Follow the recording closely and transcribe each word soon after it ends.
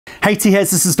Hey T-Heads,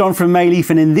 this is Don from Mei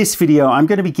Leaf, and in this video I'm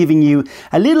going to be giving you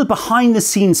a little behind the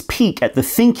scenes peek at the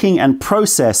thinking and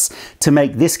process to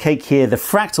make this cake here, the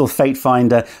Fractal Fate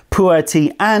Finder Pu'er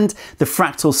tea and the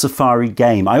Fractal Safari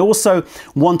game. I also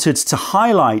wanted to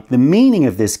highlight the meaning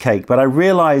of this cake, but I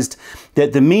realized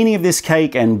that the meaning of this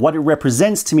cake and what it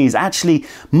represents to me is actually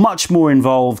much more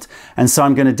involved, and so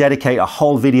I'm going to dedicate a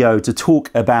whole video to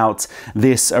talk about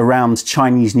this around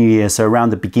Chinese New Year, so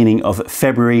around the beginning of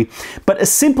February. But a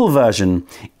simple version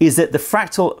is that the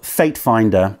Fractal Fate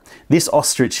Finder, this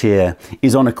ostrich here,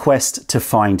 is on a quest to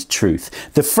find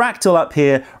truth. The fractal up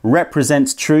here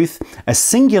represents truth, a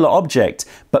singular object,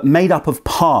 but made up of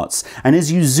parts. And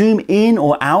as you zoom in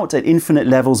or out at infinite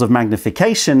levels of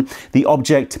magnification, the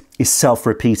object is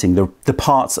self-repeating. The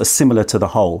parts are similar to the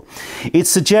whole. It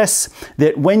suggests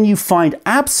that when you find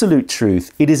absolute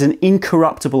truth, it is an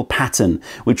incorruptible pattern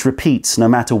which repeats no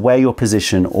matter where your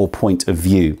position or point of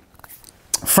view.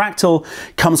 Fractal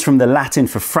comes from the Latin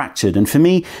for fractured, and for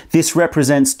me, this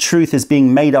represents truth as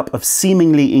being made up of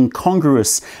seemingly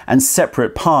incongruous and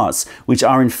separate parts, which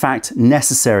are in fact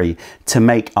necessary to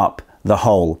make up the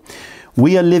whole.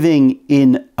 We are living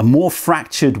in a more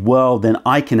fractured world than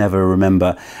I can ever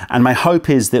remember, and my hope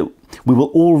is that we will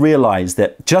all realize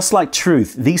that just like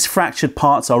truth, these fractured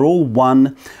parts are all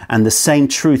one and the same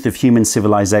truth of human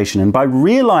civilization. And by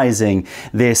realizing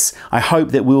this, I hope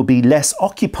that we'll be less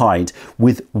occupied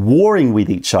with warring with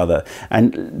each other,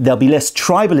 and there'll be less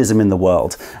tribalism in the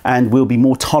world, and we'll be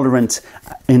more tolerant,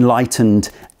 enlightened,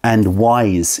 and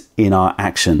wise in our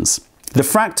actions. The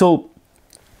fractal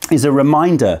is a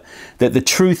reminder that the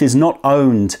truth is not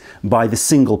owned by the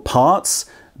single parts,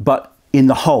 but in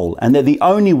the whole, and that the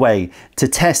only way to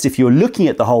test if you're looking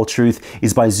at the whole truth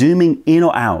is by zooming in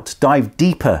or out, dive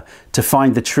deeper to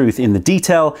find the truth in the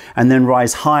detail, and then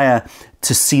rise higher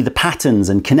to see the patterns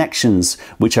and connections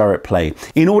which are at play.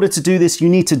 In order to do this, you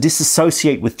need to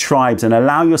disassociate with tribes and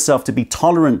allow yourself to be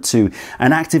tolerant to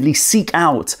and actively seek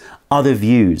out other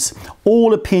views.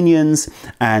 All opinions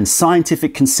and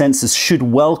scientific consensus should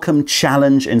welcome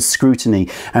challenge and scrutiny,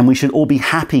 and we should all be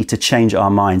happy to change our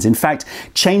minds. In fact,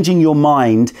 changing your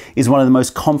mind is one of the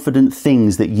most confident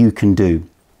things that you can do.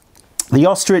 The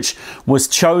ostrich was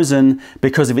chosen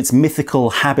because of its mythical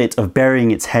habit of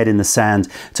burying its head in the sand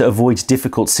to avoid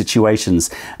difficult situations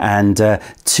and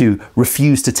to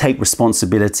refuse to take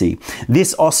responsibility.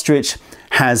 This ostrich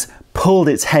has pulled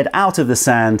its head out of the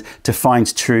sand to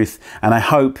find truth, and I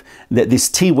hope that this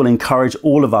tea will encourage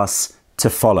all of us to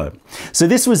follow. So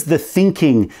this was the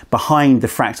thinking behind the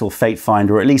Fractal Fate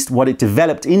Finder, or at least what it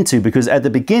developed into, because at the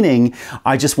beginning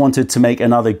I just wanted to make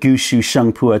another Gushu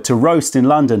Sheng Pu'er to roast in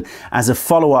London as a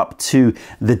follow-up to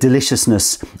the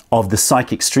deliciousness of the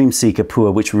Psychic Stream Seeker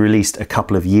Pu'er, which we released a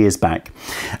couple of years back.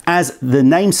 As the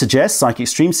name suggests, Psychic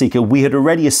Stream Seeker, we had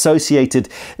already associated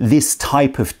this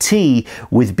type of tea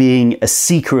with being a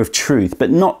seeker of truth,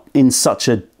 but not in such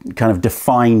a kind of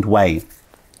defined way.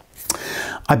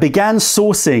 I began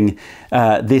sourcing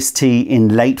this tea in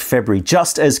late February,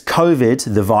 just as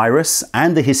COVID, the virus,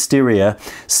 and the hysteria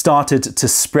started to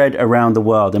spread around the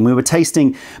world. And we were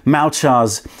tasting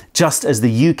Malchas just as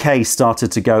the UK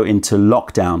started to go into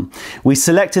lockdown. We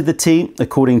selected the tea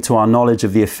according to our knowledge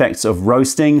of the effects of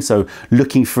roasting, so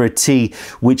looking for a tea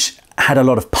which had a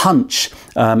lot of punch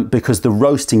because the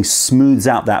roasting smooths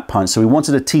out that punch. So we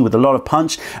wanted a tea with a lot of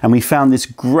punch, and we found this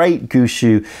great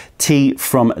Gushu tea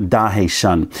from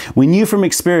Dahe-shan. We knew from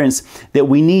experience that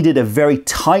we needed a very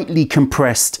tightly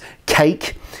compressed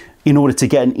cake in order to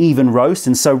get an even roast,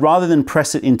 and so rather than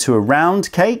press it into a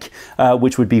round cake,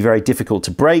 which would be very difficult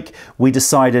to break, we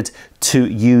decided to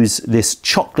use this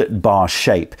chocolate bar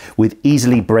shape with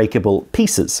easily breakable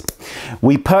pieces.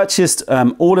 We purchased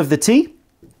all of the tea,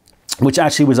 which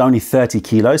actually was only 30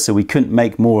 kilos, so we couldn't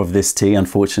make more of this tea,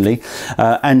 unfortunately,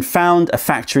 and found a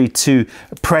factory to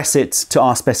press it to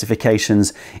our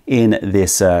specifications in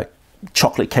this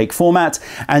chocolate cake format.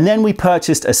 And then we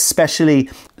purchased a specially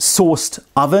sourced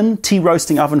oven, tea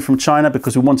roasting oven from China,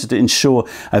 because we wanted to ensure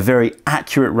a very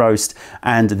accurate roast,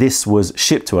 and this was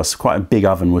shipped to us. Quite a big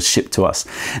oven was shipped to us.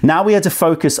 Now we had to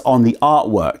focus on the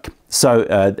artwork. So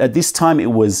at this time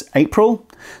it was April,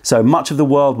 so much of the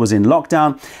world was in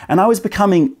lockdown, and I was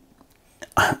becoming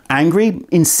angry,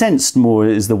 incensed more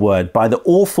is the word, by the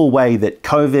awful way that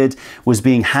COVID was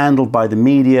being handled by the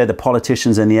media, the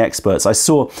politicians and the experts. I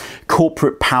saw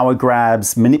corporate power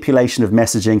grabs, manipulation of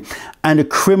messaging, and a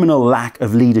criminal lack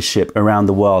of leadership around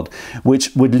the world,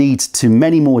 which would lead to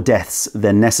many more deaths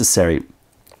than necessary.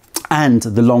 and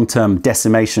the long-term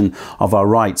decimation of our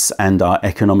rights and our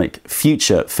economic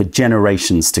future for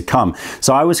generations to come.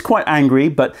 So I was quite angry,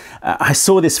 but I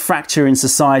saw this fracture in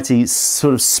society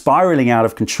sort of spiraling out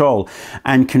of control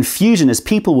and confusion as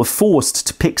people were forced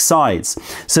to pick sides.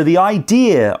 So the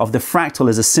idea of the fractal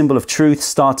as a symbol of truth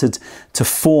started to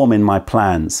form in my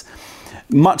plans.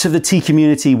 Much of the tea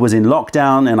community was in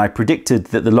lockdown, and I predicted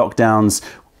that the lockdowns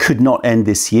could not end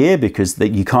this year because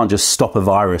you can't just stop a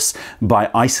virus by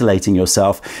isolating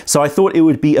yourself. So I thought it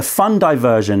would be a fun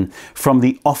diversion from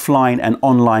the offline and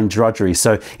online drudgery.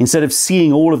 So instead of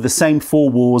seeing all of the same four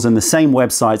walls and the same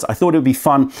websites, I thought it would be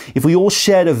fun if we all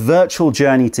shared a virtual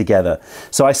journey together.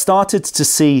 So I started to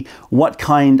see what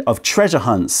kind of treasure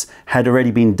hunts had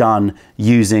already been done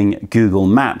using Google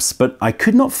Maps, but I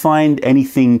could not find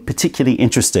anything particularly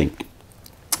interesting.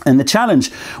 And the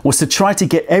challenge was to try to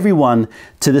get everyone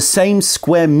to the same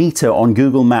square meter on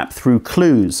Google Maps through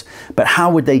clues. But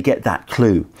how would they get that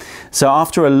clue? So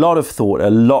after a lot of thought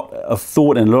and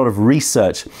a lot of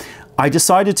research, I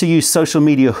decided to use social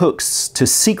media hooks to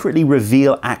secretly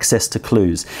reveal access to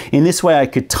clues. In this way, I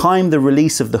could time the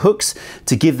release of the hooks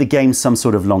to give the game some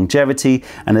sort of longevity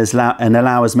and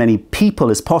allow as many people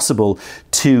as possible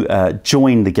to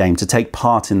join the game, to take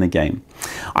part in the game.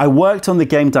 I worked on the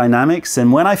game dynamics,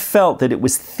 and when I felt that it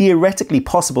was theoretically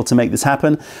possible to make this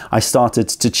happen, I started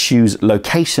to choose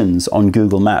locations on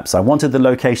Google Maps. I wanted the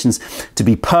locations to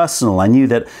be personal. I knew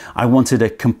that I wanted a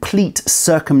complete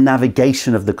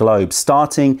circumnavigation of the globe,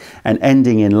 starting and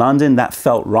ending in London. That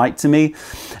felt right to me.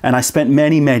 And I spent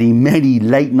many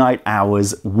late night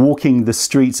hours walking the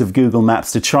streets of Google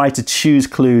Maps to try to choose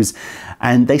clues,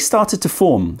 and they started to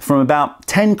form. From about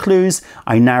 10 clues,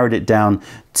 I narrowed it down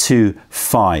to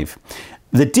 5.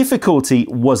 The difficulty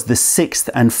was the 6th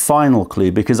and final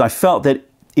clue, because I felt that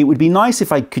it would be nice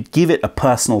if I could give it a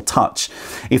personal touch,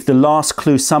 if the last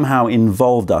clue somehow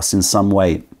involved us in some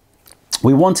way.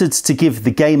 We wanted to give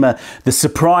the gamer the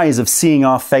surprise of seeing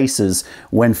our faces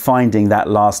when finding that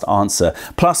last answer.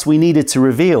 Plus, we needed to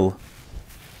reveal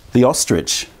the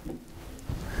ostrich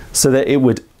so that it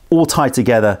would all tie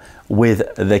together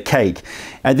with the cake.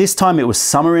 At this time it was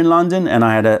summer in London, and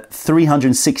I had a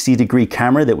 360-degree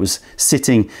camera that was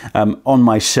sitting on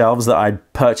my shelves that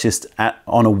I'd purchased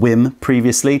on a whim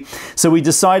previously. So we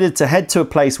decided to head to a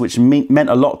place which means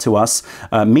a lot to us,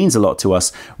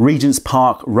 Regent's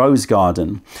Park Rose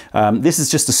Garden. This is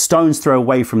just a stone's throw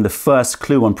away from the first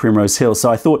clue on Primrose Hill, so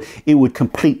I thought it would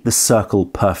complete the circle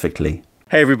perfectly.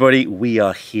 Hey everybody, we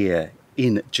are here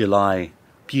in July.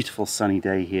 Beautiful sunny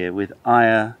day here with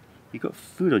Aya. You got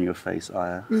food on your face,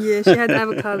 Aya. Yeah, she had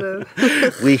avocado.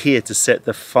 We're here to set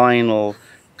the final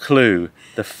clue.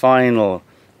 The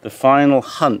final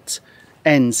hunt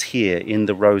ends here in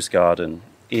the Rose Garden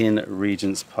in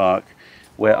Regent's Park,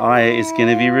 where Aya is going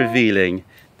to be revealing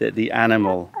that the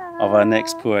animal of our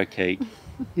next puer cake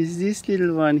is this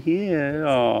little one here.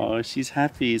 Oh, she's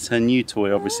happy. It's her new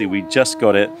toy. Obviously, we just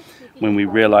got it when we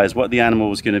realized what the animal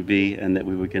was going to be and that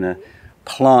we were going to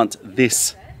plant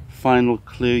this final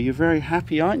clue. You're very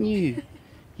happy, aren't you?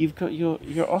 You've got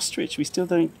your ostrich. We still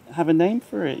don't have a name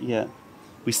for it yet.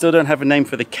 We still don't have a name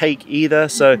for the cake either.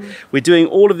 So we're doing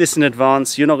all of this in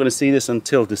advance. You're not going to see this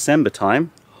until December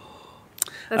time.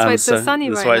 That's why it's so sunny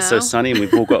right now. That's why it's so sunny, and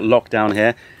we've all got locked down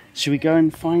here. Should we go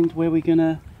and find where we're going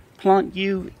to plant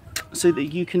you so that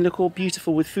you can look all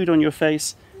beautiful with food on your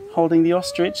face, holding the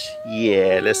ostrich?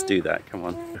 Yeah, let's do that. Come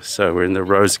on. So we're in the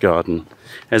Rose Garden.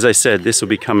 As I said, this will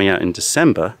be coming out in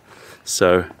December,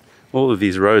 so all of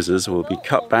these roses will be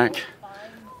cut back,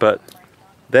 but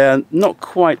they're not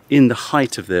quite in the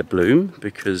height of their bloom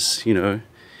because, you know,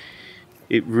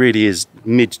 it really is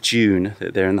mid-June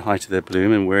that they're in the height of their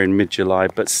bloom, and we're in mid-July,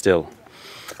 but still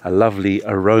a lovely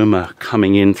aroma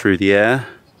coming in through the air.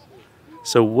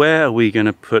 So where are we going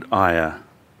to put Aya?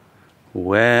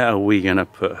 Where are we going to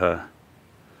put her?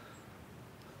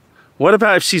 What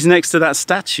about if she's next to that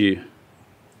statue?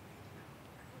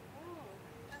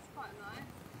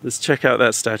 Let's check out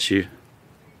that statue.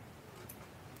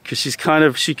 Because she's kind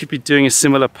of, she could be doing a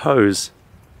similar pose.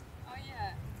 Oh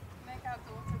yeah, make our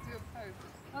daughter do a pose.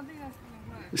 I don't think that's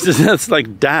going to work. That's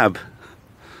like dab.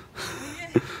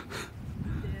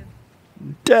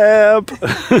 Dab!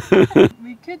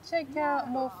 We could check out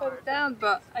more further down,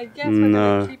 but I guess we're going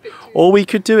to keep it to... Or we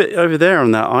could do it over there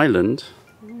on that island.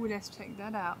 Ooh, let's check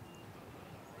that out.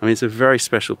 I mean, it's a very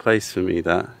special place for me,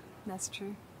 that. That's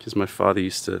true. Because my father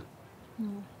used to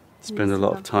spend a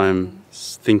lot of time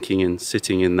thinking and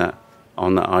sitting in that,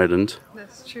 on that island.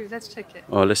 That's true. Let's check it.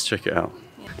 Oh, let's check it out.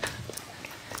 Yeah.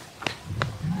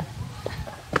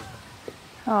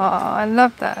 Oh, I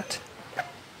love that.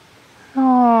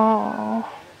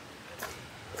 Oh.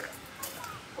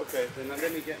 Okay, then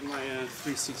let me get my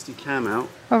 360 cam out.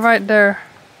 Oh, right there.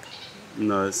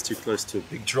 No, it's too close to a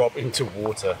big drop into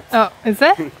water. Oh, is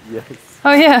it? Yes.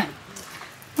 Oh, yeah.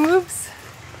 Oops.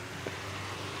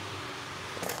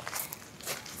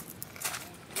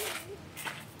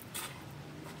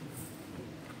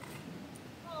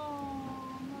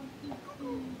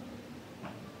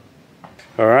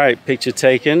 All right, picture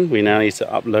taken. We now need to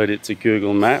upload it to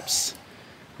Google Maps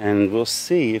and we'll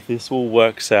see if this all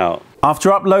works out.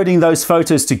 After uploading those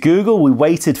photos to Google, we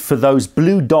waited for those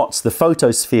blue dots, the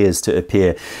photospheres, to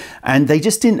appear. And they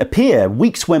just didn't appear.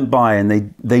 Weeks went by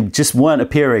and they just weren't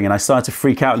appearing, and I started to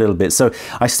freak out a little bit. So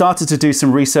I started to do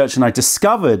some research and I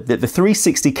discovered that the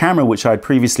 360 camera, which I had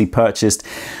previously purchased,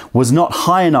 was not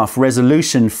high enough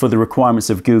resolution for the requirements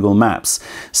of Google Maps.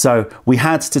 So we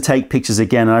had to take pictures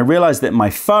again, and I realized that my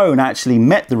phone actually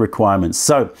met the requirements.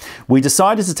 So we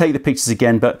decided to take the pictures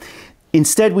again, but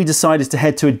instead, we decided to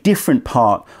head to a different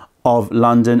part of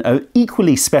London, an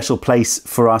equally special place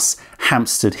for us,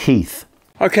 Hampstead Heath.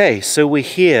 Okay, so we're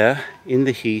here in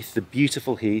the Heath, the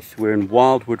beautiful Heath. We're in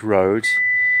Wildwood Road,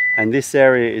 and this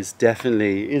area is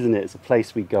definitely, isn't it? It's a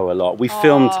place we go a lot. We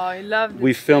filmed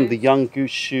the Young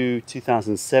Goose Shoe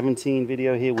 2017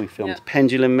 video here. We filmed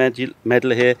Pendulum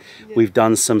Medley here. Yeah. We've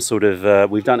done some sort of,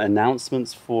 we've done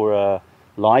announcements for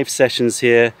live sessions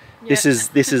here. Yeah.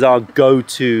 This is our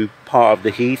go-to part of the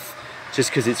Heath,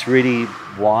 just because it's really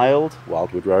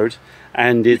Wildwood Road,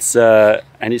 and it's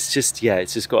just, yeah,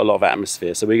 it's just got a lot of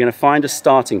atmosphere. So we're going to find a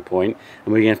starting point,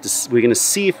 and we're going to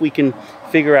see if we can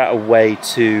figure out a way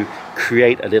to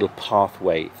create a little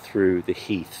pathway through the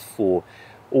Heath for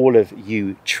all of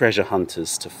you treasure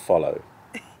hunters to follow.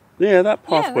 Yeah, that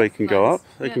pathway can go up.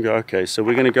 They can go. Okay, so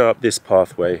we're going to go up this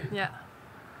pathway. Yeah.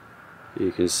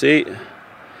 You can see.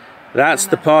 That's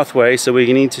the pathway, so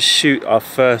we need to shoot our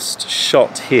first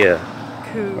shot here.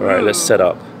 Cool. All right, let's set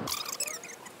up.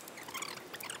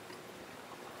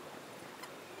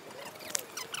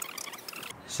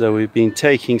 So we've been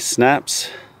taking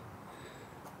snaps,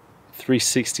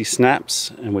 360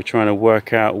 snaps, and we're trying to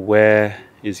work out where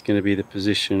is going to be the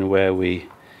position where we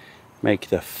make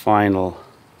the final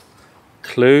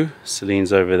clue.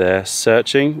 Celine's over there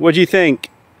searching. What do you think?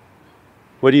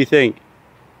 What do you think?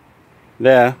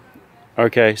 There.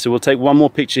 Okay, so we'll take one more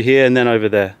picture here and then over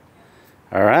there.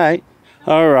 All right.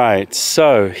 All right,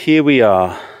 so here we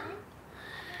are.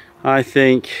 I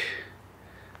think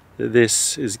that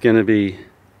this is going to be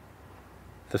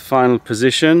the final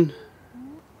position.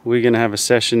 We're going to have a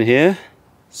session here.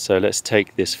 So let's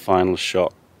take this final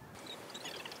shot.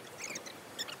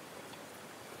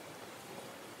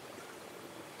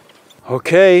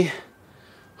 Okay,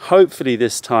 hopefully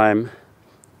this time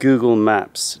Google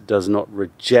Maps does not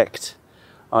reject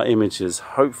our images.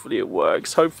 Hopefully it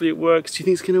works. Hopefully it works. Do you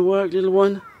think it's gonna work, little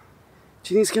one?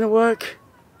 Do you think it's gonna work?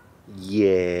 Yeah,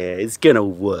 it's gonna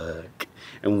work.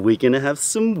 And we're gonna have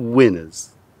some winners.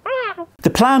 The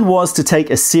plan was to take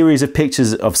a series of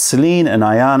pictures of Celine and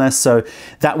Ayana, so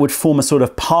that would form a sort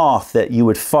of path that you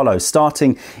would follow,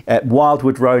 starting at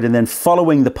Wildwood Road and then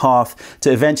following the path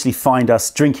to eventually find us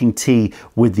drinking tea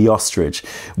with the ostrich.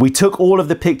 We took all of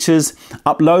the pictures,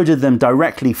 uploaded them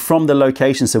directly from the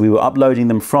location, so we were uploading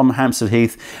them from Hampstead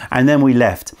Heath, and then we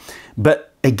left. But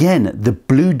again, the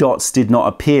blue dots did not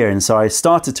appear, and so I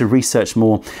started to research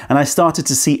more and I started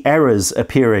to see errors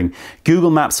appearing. Google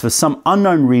Maps, for some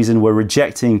unknown reason, were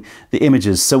rejecting the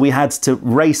images, so we had to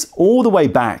race all the way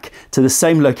back to the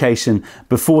same location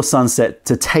before sunset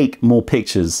to take more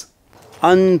pictures.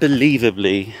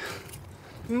 Unbelievably,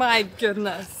 my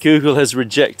goodness, Google has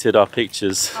rejected our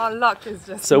pictures. Our luck is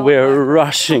just so we're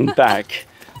rushing back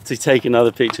to take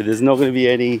another picture. There's not going to be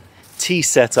any tea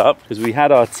set up because we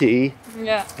had our tea.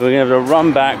 Yeah. We're going to have to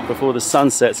run back before the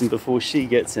sun sets and before she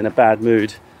gets in a bad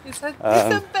mood. It's her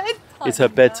bedtime. It's her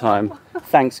bedtime.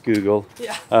 Thanks, Google.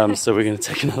 Yeah. So we're going to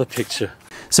take another picture.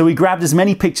 So we grabbed as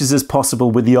many pictures as possible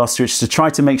with the ostrich to try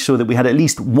to make sure that we had at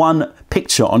least one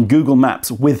picture on Google Maps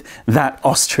with that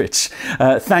ostrich.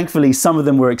 Thankfully, some of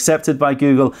them were accepted by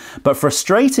Google, but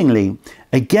frustratingly,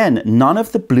 again, none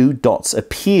of the blue dots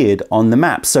appeared on the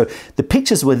map. So the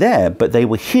pictures were there, but they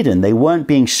were hidden. They weren't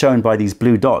being shown by these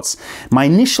blue dots. My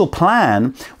initial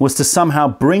plan was to somehow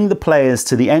bring the players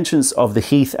to the entrance of the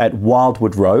Heath at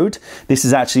Wildwood Road. This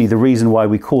is actually the reason why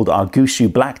we called our Goose Shoe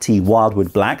black tea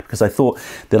Wildwood Black, because I thought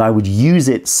that I would use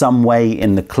it some way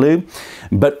in the clue.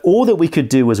 But all that we could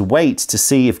do was wait to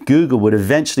see if Google would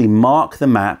eventually mark the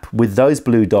map with those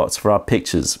blue dots for our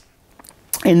pictures.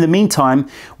 In the meantime,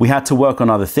 we had to work on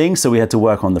other things. So we had to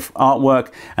work on the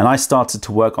artwork, and I started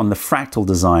to work on the fractal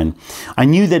design. I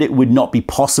knew that it would not be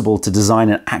possible to design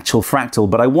an actual fractal,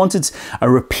 but I wanted a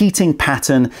repeating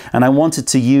pattern, and I wanted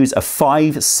to use a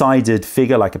 5-sided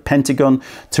figure like a pentagon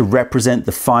to represent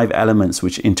the 5 elements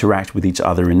which interact with each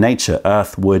other in nature: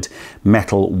 earth, wood,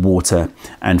 metal, water,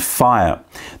 and fire.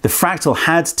 The fractal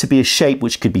had to be a shape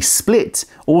which could be split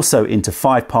also into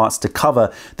 5 parts to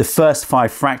cover the first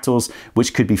 5 fractals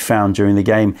which could be found during the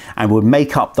game and would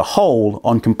make up the whole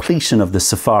on completion of the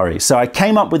safari. So I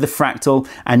came up with the fractal,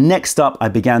 and next up I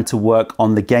began to work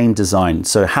on the game design,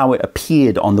 so how it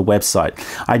appeared on the website.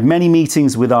 I had many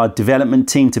meetings with our development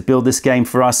team to build this game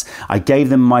for us. I gave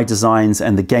them my designs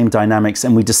and the game dynamics,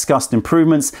 and we discussed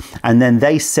improvements, and then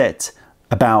they set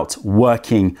about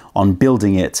working on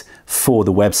building it for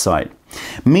the website.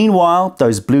 Meanwhile,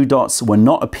 those blue dots were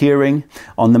not appearing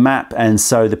on the map, and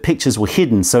so the pictures were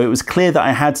hidden. So it was clear that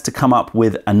I had to come up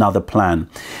with another plan.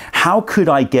 How could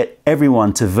I get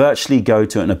everyone to virtually go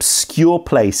to an obscure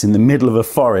place in the middle of a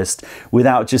forest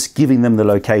without just giving them the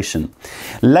location?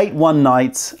 Late one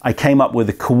night, I came up with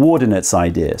a coordinates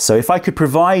idea. So if I could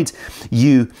provide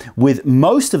you with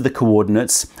most of the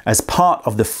coordinates as part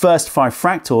of the first 5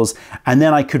 fractals, and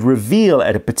then I could reveal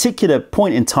at a particular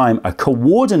point in time a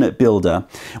coordinate builder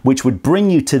which would bring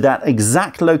you to that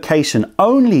exact location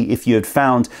only if you had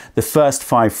found the first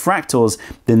 5 fractals,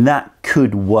 then that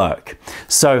could work.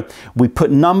 So we put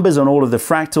numbers on all of the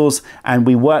fractals, and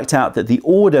we worked out that the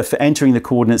order for entering the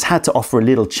coordinates had to offer a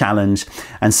little challenge,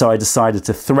 and so I decided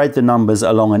to thread the numbers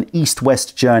along an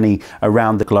east-west journey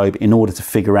around the globe in order to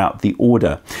figure out the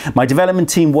order. My development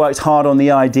team worked hard on the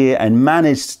idea and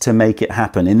managed to make it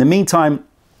happen. In the meantime,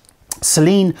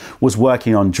 Celine was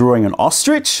working on drawing an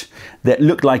ostrich that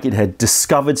looked like it had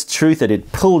discovered truth, that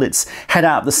it pulled its head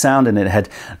out of the sound and it had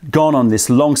gone on this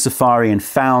long safari and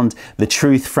found the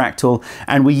truth fractal.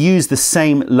 And we used the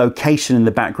same location in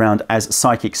the background as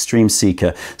Psychic Stream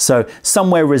Seeker. So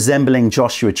somewhere resembling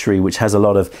Joshua Tree, which has a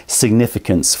lot of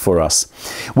significance for us.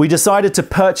 We decided to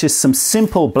purchase some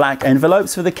simple black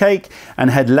envelopes for the cake and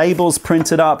had labels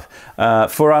printed up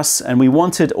for us. And we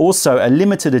wanted also a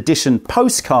limited edition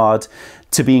postcard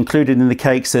to be included in the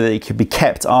cake so that it could be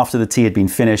kept after the tea had been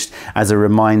finished as a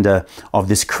reminder of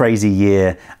this crazy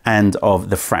year and of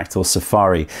the fractal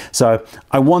safari. So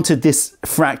I wanted this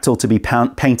fractal to be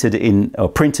painted in or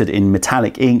printed in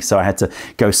metallic ink, so I had to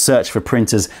go search for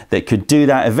printers that could do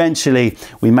that. Eventually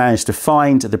we managed to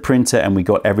find the printer and we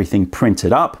got everything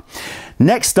printed up.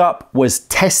 Next up was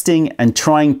testing and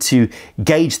trying to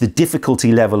gauge the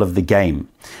difficulty level of the game.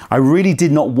 I really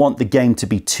did not want the game to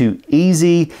be too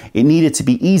easy. It needed to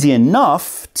be easy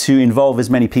enough to involve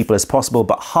as many people as possible,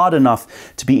 but hard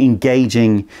enough to be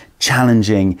engaging,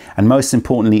 challenging, and most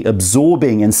importantly,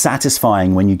 absorbing and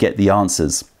satisfying when you get the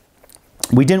answers.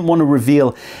 We didn't want to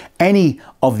reveal any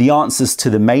of the answers to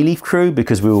the Mei Leaf crew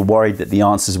because we were worried that the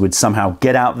answers would somehow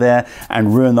get out there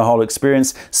and ruin the whole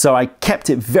experience. So I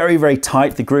kept it very, very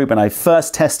tight, the group, and I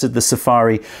first tested the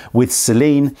safari with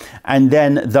Celine and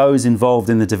then those involved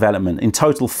in the development. In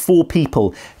total, 4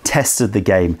 people tested the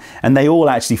game, and they all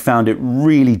actually found it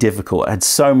really difficult. I had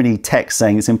so many texts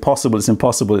saying it's impossible, it's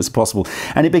impossible, it's impossible.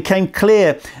 And it became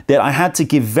clear that I had to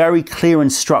give very clear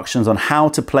instructions on how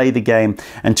to play the game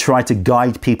and try to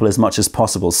guide people as much as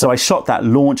possible. So I shot that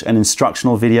launch and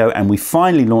instructional video, and we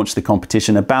finally launched the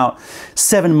competition about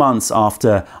 7 months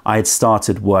after I had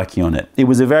started working on it. It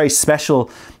was a very special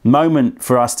moment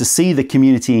for us to see the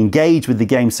community engage with the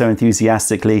game so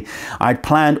enthusiastically. I'd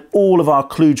planned all of our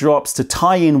clue drops to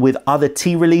tie in with other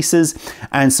tea releases,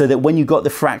 and so that when you got the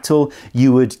fractal,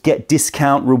 you would get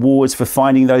discount rewards for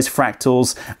finding those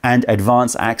fractals and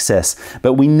advanced access.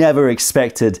 But we never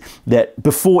expected that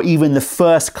before even the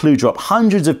first clue drop,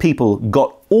 hundreds of people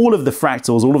got all of the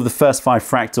fractals, all of the first 5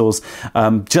 fractals,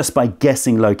 just by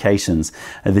guessing locations.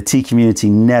 The tea community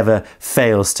never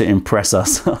fails to impress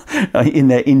us in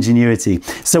their ingenuity.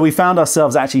 So we found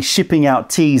ourselves actually shipping out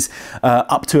teas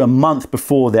up to a month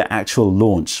before their actual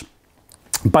launch.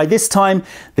 By this time,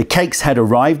 the cakes had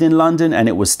arrived in London and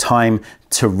it was time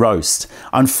to roast.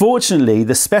 Unfortunately,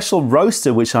 the special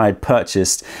roaster which I had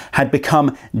purchased had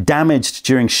become damaged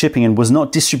during shipping and was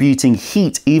not distributing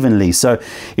heat evenly. So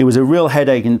it was a real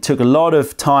headache and took a lot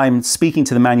of time speaking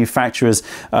to the manufacturers.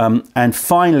 And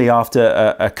finally,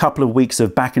 after a couple of weeks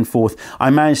of back and forth, I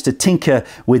managed to tinker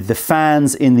with the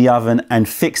fans in the oven and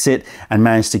fix it and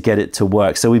managed to get it to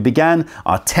work. So we began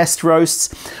our test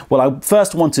roasts. Well, I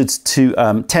first wanted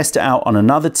to test it out on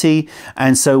another tea.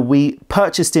 And so we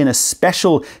purchased in a special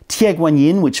special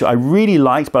TEAWARE, which I really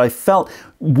liked, but I felt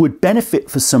would benefit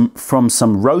from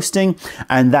some roasting,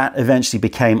 and that eventually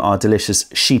became our delicious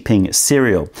sheeping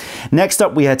cereal. Next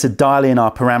up, we had to dial in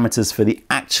our parameters for the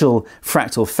actual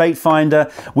Fractal Fate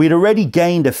Finder. We'd already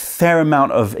gained a fair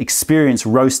amount of experience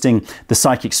roasting the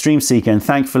Psychic Stream Seeker, and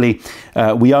thankfully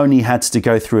we only had to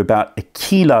go through about a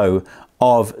kilo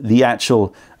of the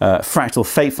actual Fractal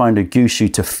Fate Finder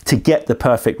Gushu to get the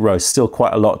perfect roast. Still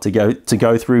quite a lot to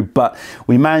go through, but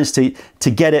we managed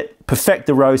to get it, perfect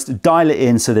the roast, dial it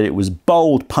in so that it was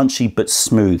bold, punchy, but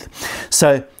smooth.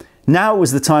 So now it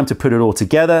was the time to put it all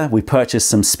together. We purchased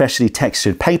some specially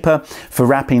textured paper for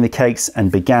wrapping the cakes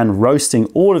and began roasting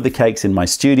all of the cakes in my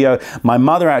studio. My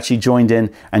mother actually joined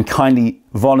in and kindly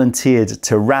volunteered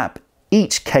to wrap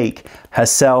each cake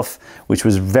herself, which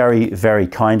was very, very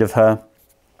kind of her.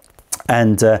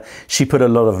 And she put a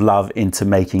lot of love into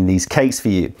making these cakes for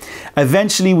you.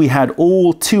 Eventually, we had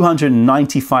all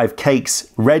 295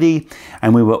 cakes ready,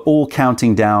 and we were all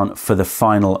counting down for the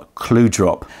final clue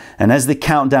drop. And as the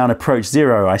countdown approached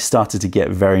 0, I started to get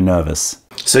very nervous.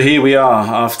 So here we are,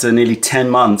 after nearly 10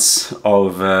 months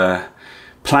of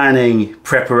planning,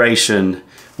 preparation.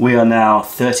 We are now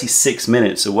 36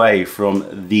 minutes away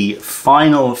from the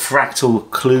final Fractal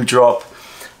clue drop.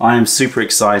 I am super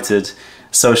excited.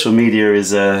 Social media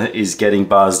is getting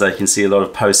buzzed. I can see a lot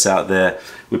of posts out there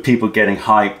with people getting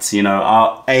hyped. You know,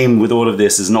 our aim with all of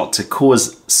this is not to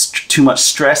cause too much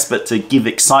stress, but to give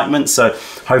excitement. So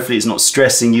hopefully it's not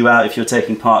stressing you out if you're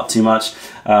taking part too much,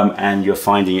 and you're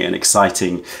finding it an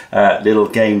exciting little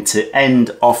game to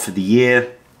end off the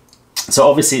year. So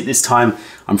obviously at this time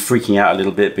I'm freaking out a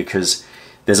little bit because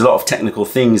there's a lot of technical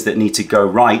things that need to go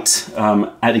right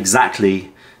at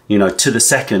exactly, you know, to the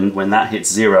second when that hits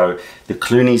 0. The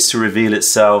clue needs to reveal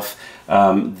itself.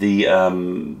 The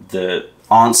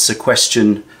answer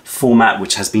question format,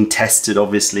 which has been tested,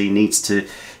 obviously needs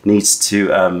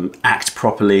to act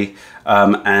properly.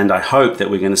 And I hope that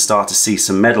we're going to start to see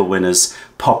some medal winners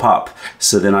pop up.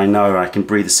 So then I know I can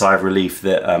breathe a sigh of relief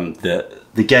that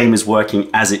the game is working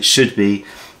as it should be.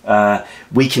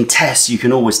 We can test, you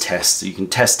can always test, you can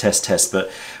test, but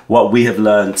what we have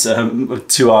learned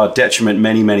to our detriment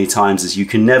many times is you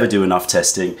can never do enough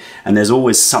testing, and there's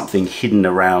always something hidden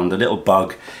around, a little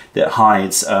bug that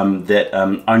hides, that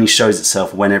only shows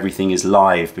itself when everything is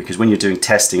live. Because when you're doing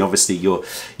testing, obviously you're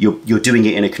doing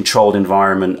it in a controlled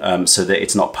environment, so that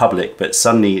it's not public, but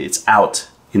suddenly it's out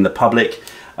in the public,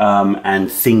 and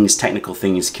technical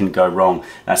things can go wrong.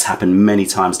 That's happened many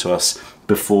times to us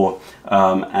before,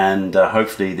 and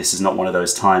hopefully this is not one of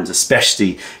those times,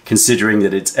 especially considering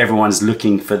that everyone's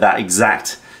looking for that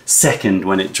exact second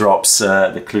when it drops,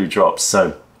 the clue drops.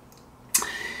 So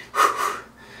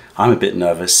I'm a bit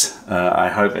nervous. I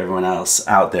hope everyone else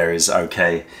out there is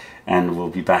okay, and we'll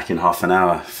be back in half an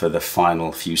hour for the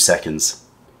final few seconds.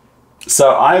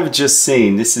 So I've just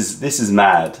seen, this is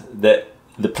mad, that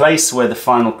the place where the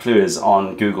final clue is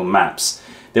on Google Maps,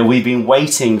 that we've been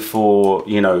waiting for,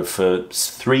 you know, for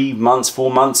 3 months, 4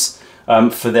 months,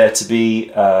 for there to be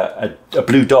a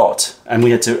blue dot, and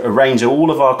we had to arrange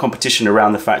all of our competition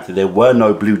around the fact that there were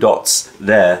no blue dots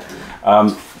there.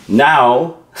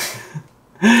 Now,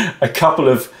 a couple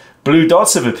of blue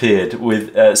dots have appeared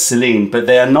with Celine, but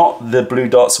they are not the blue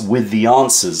dots with the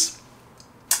answers.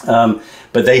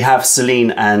 But they have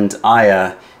Celine and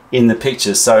Aya in the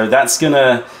picture, so that's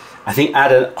gonna, I think,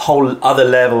 add a whole other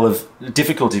level of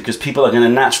difficulty, because people are going to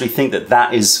naturally think that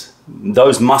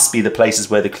those must be the places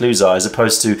where the clues are, as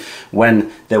opposed to when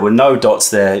there were no dots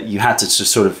there, you had to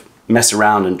just sort of mess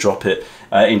around and drop it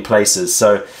in places.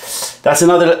 So that's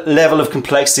another level of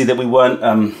complexity that we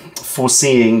weren't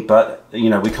foreseeing, but you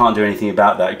know, we can't do anything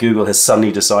about that. Google has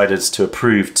suddenly decided to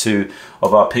approve 2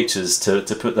 of our pictures to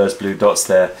put those blue dots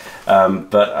there.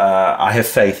 But I have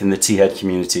faith in the T-Head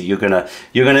community. You're gonna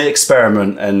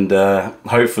experiment, and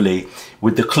hopefully,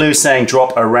 with the clue saying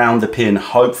drop around the pin,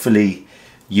 hopefully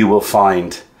you will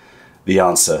find the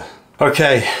answer.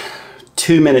 Okay,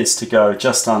 2 minutes to go,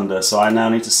 just under. So I now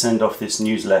need to send off this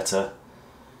newsletter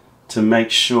to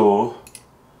make sure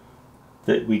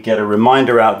that we get a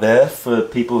reminder out there for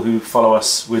people who follow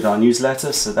us with our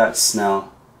newsletter. So that's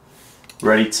now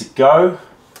ready to go.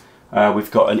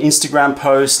 We've got an Instagram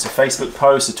post, a Facebook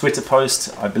post, a Twitter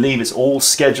post. I believe it's all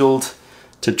scheduled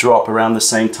to drop around the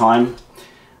same time.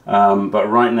 But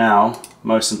right now,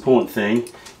 most important thing,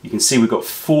 you can see we've got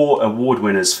 4 award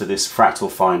winners for this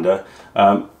Fractal Finder.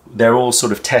 They're all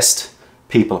sort of test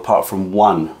people apart from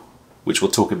 1, which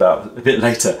we'll talk about a bit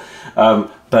later.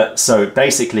 But so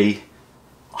basically,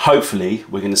 hopefully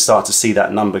we're going to start to see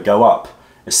that number go up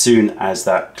as soon as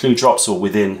that clue drops, or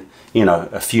within, you know,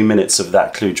 a few minutes of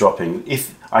that clue dropping.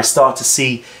 If I start to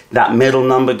see that middle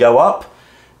number go up,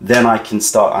 then I can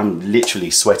start, I'm literally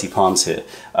sweaty palms here,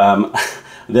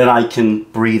 then I can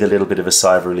breathe a little bit of a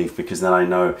sigh of relief, because then I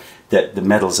know that the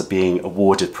medals are being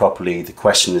awarded properly, the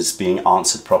question is being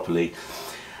answered properly,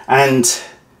 and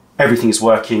everything is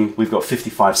working. We've got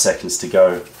 55 seconds to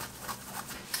go.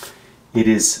 It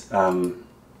is a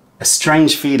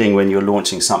strange feeling when you're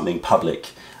launching something public.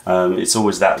 It's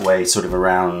always that way sort of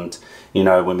around, you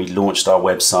know, when we launched our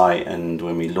website and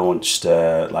when we launched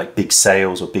like big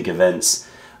sales or big events.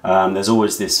 There's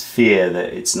always this fear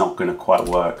that it's not going to quite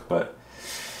work, but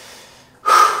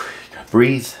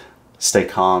breathe, stay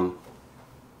calm,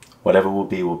 whatever will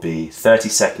be will be. 30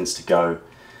 seconds to go.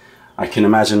 I can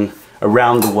imagine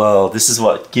around the world, this is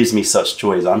what gives me such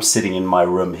joy, is I'm sitting in my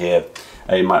room here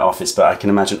in my office, but I can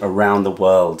imagine around the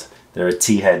world there are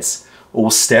tea heads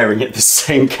all staring at the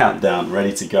same countdown,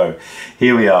 ready to go.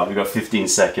 Here we are, we've got 15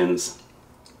 seconds.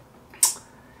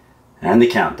 And the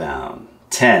countdown.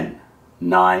 10,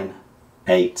 9,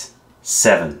 8,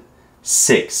 7,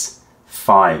 6,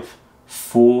 5,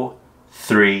 4,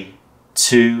 3,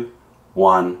 2,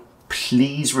 1.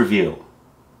 Please reveal.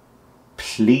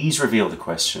 Please reveal the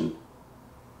question.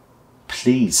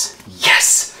 Please.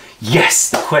 Yes! Yes!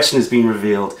 The question has been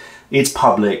revealed. It's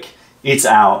public. It's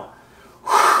out.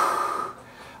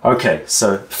 Okay,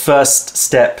 so first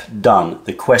step done.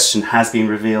 The question has been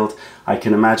revealed. I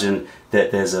can imagine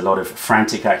that there's a lot of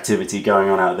frantic activity going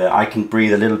on out there. I can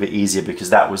breathe a little bit easier because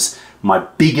that was my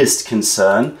biggest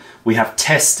concern. We have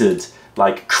tested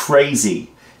like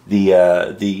crazy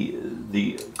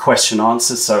the question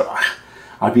answers, so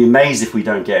I'd be amazed if we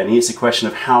don't get any. It's a question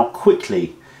of how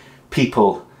quickly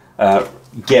people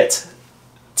get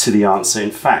to the answer.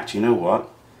 In fact, you know what?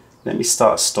 Let me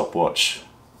start a stopwatch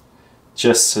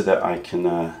just so that I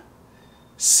can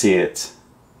see it.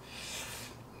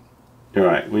 All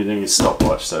right, we're doing a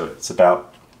stopwatch, so it's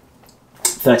about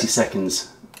 30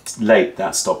 seconds late,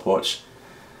 that stopwatch.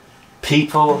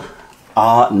 People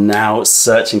are now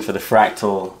searching for the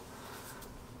fractal.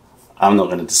 I'm not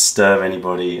going to disturb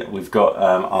anybody. We've got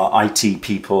our IT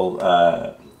people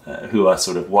who are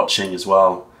sort of watching as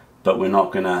well, but we're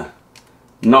not gonna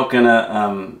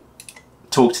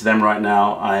talk to them right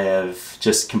now. I have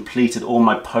just completed all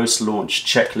my post-launch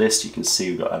checklist. You can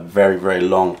see we've got a very, very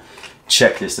long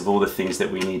checklist of all the things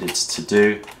that we needed to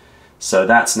do. So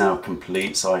that's now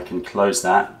complete, so I can close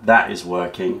that. That is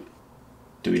working.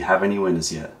 Do we have any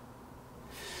winners yet?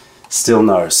 Still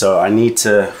no. So I need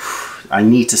to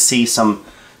see some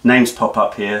names pop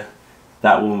up here.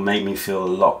 That will make me feel a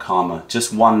lot calmer.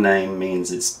 Just one name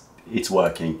means it's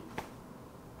working.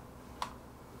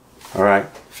 All right,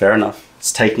 fair enough.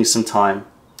 It's taking some time.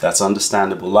 That's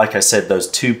understandable. Like I said, those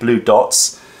two blue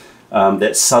dots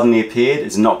that suddenly appeared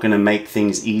is not going to make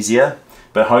things easier.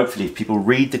 But hopefully, if people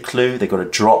read the clue, they've got to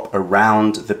drop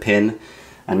around the pin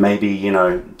and maybe, you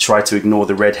know, try to ignore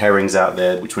the red herrings out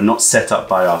there, which were not set up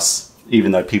by us,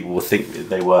 even though people will think that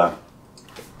they were.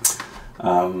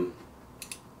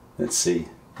 Let's see.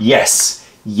 Yes,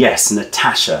 yes,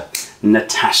 Natasha.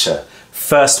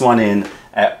 First one in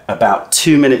at about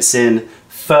 2 minutes in.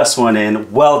 First one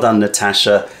in. Well done,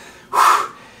 Natasha.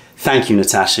 Whew. Thank you,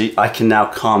 Natasha. I can now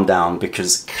calm down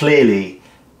because clearly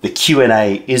the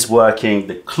Q&A is working.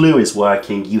 The clue is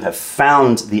working. You have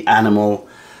found the animal.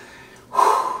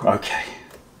 Whew. Okay,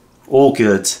 all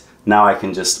good. Now I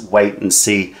can just wait and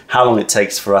see how long it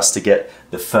takes for us to get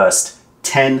the first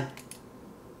 10.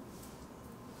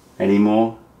 Any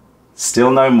more?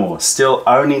 Still no more. Still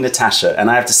only Natasha.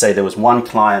 And I have to say there was one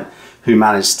client who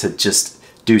managed to just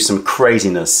do some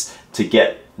craziness to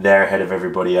get there ahead of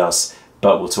everybody else.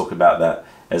 But we'll talk about that,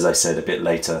 as I said, a bit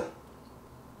later.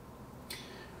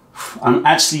 I'm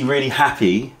actually really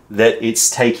happy that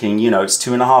it's taking, you know, it's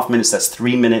 2.5 minutes. That's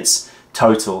 3 minutes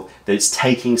total. That it's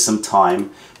taking some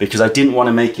time because I didn't want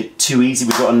to make it too easy.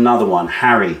 We've got another one.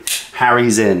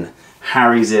 Harry's in.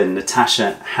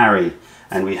 Natasha, Harry.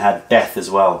 And we had Beth as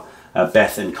well,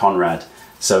 Beth and Conrad.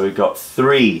 So we've got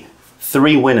three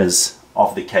winners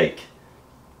of the cake.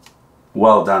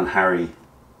 Well done, Harry.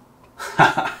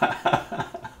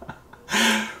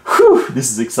 Whew, this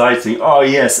is exciting. Oh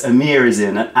yes, Amir is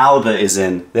in and Alba is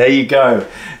in. There you go.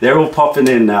 They're all popping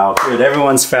in now. Good,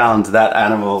 everyone's found that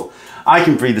animal. I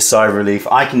can breathe a sigh of relief.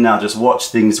 I can now just watch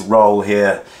things roll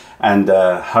here and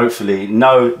hopefully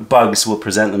no bugs will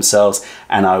present themselves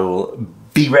and I will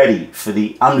be ready for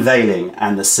the unveiling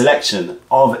and the selection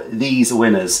of these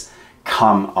winners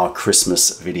come our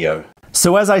Christmas video.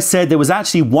 So as I said, there was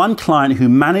actually one client who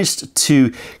managed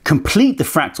to complete the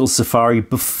Fractal Safari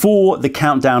before the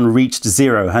countdown reached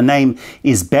 0. Her name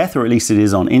is Beth, or at least it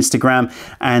is on Instagram,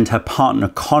 and her partner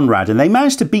Conrad. And they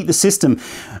managed to beat the system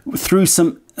through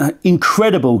some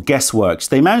incredible guesswork.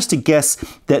 They managed to guess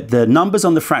that the numbers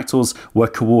on the fractals were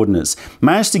coordinates,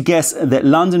 managed to guess that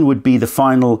London would be the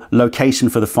final location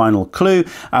for the final clue,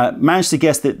 managed to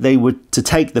guess that they were to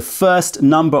take the first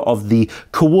number of the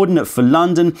coordinate for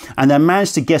London, and then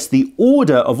managed to guess the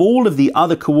order of all of the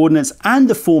other coordinates and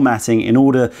the formatting in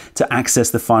order to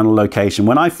access the final location.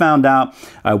 When I found out,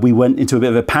 we went into a bit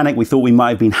of a panic. We thought we might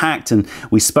have been hacked, and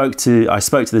I spoke to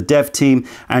the dev team,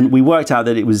 and we worked out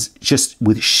that it was just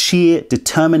with sheer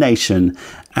determination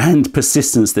and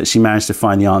persistence that she managed to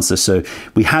find the answer. So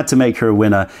we had to make her a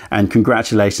winner, and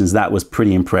congratulations, that was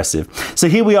pretty impressive. So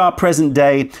here we are, present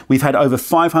day. We've had over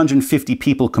 550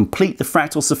 people complete the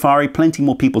Fractal Safari. Plenty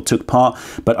more people took part,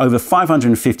 but over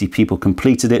 550 people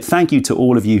completed it. Thank you to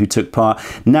all of you who took part.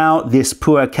 Now this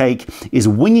pu'er cake is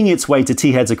winging its way to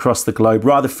tea heads across the globe.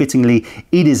 Rather fittingly,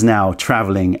 it is now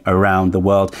traveling around the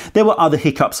world. There were other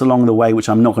hiccups along the way, which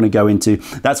I'm not going to go into.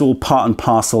 That's all part and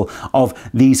parcel of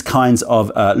these kinds of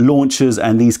launches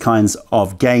and these kinds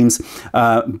of games.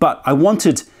 But I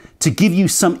wanted to give you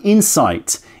some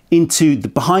insight into the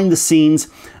behind the scenes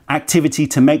activity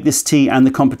to make this tea and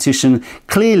the competition.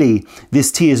 Clearly,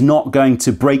 this tea is not going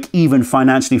to break even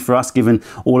financially for us, given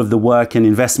all of the work and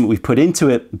investment we've put into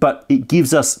it, but it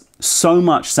gives us so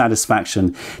much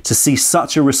satisfaction to see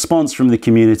such a response from the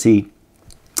community.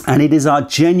 And it is our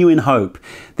genuine hope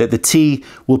that the tea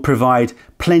will provide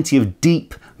plenty of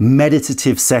deep,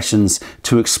 meditative sessions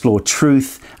to explore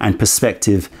truth and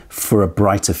perspective for a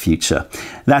brighter future.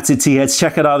 That's it, tea heads.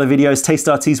 Check out our other videos, taste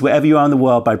our teas wherever you are in the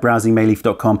world by browsing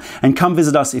meileaf.com, and come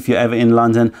visit us if you're ever in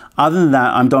London. Other than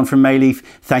that, I'm Don from Mei Leaf.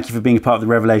 Thank you for being a part of the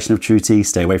revelation of true tea.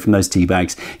 Stay away from those tea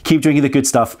bags. Keep drinking the good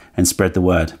stuff and spread the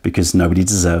word, because nobody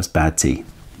deserves bad tea.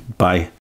 Bye.